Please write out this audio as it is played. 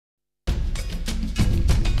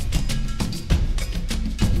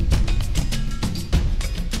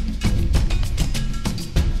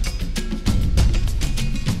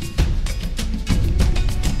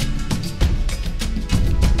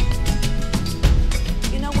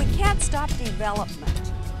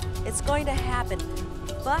overdevelopment. It's going to happen,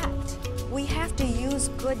 but we have to use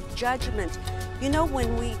good judgment. You know,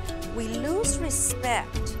 when we lose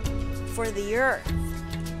respect for the earth,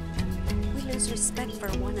 we lose respect for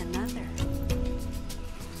one another.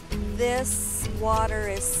 This water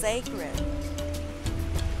is sacred.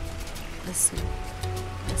 Listen to the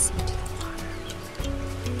water.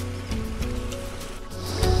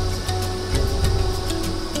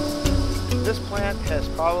 This plant has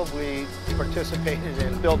probably participated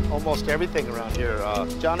and built almost everything around here.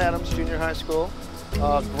 John Adams Junior High School,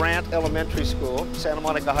 Grant Elementary School, Santa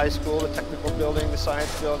Monica High School, the technical building, the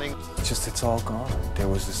science building. It's all gone. There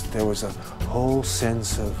was a whole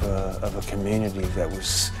sense of a community that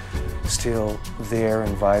was still there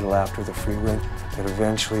and vital after the free rent that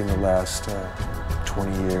eventually in the last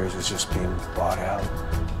 20 years is just being bought out.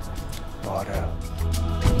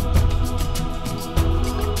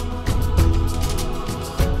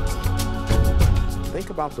 Think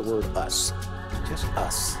about the word us, just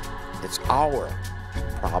us. It's our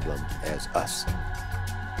problem as us.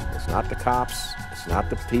 It's not the cops, it's not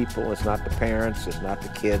the people, it's not the parents, it's not the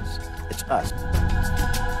kids, it's us.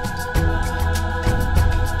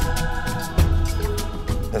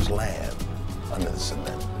 There's land under the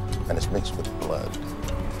cement, and it's mixed with blood.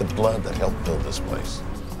 The blood that helped build this place.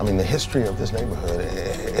 I mean, the history of this neighborhood,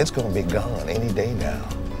 it's going to be gone any day now.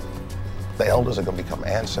 The elders are going to become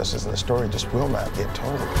ancestors, and the story just will not get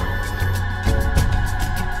told.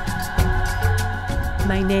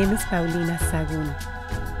 My name is Paulina Sahagun,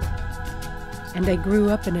 and I grew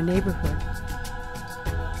up in a neighborhood,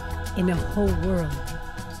 in a whole world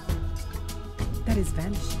that is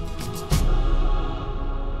vanishing.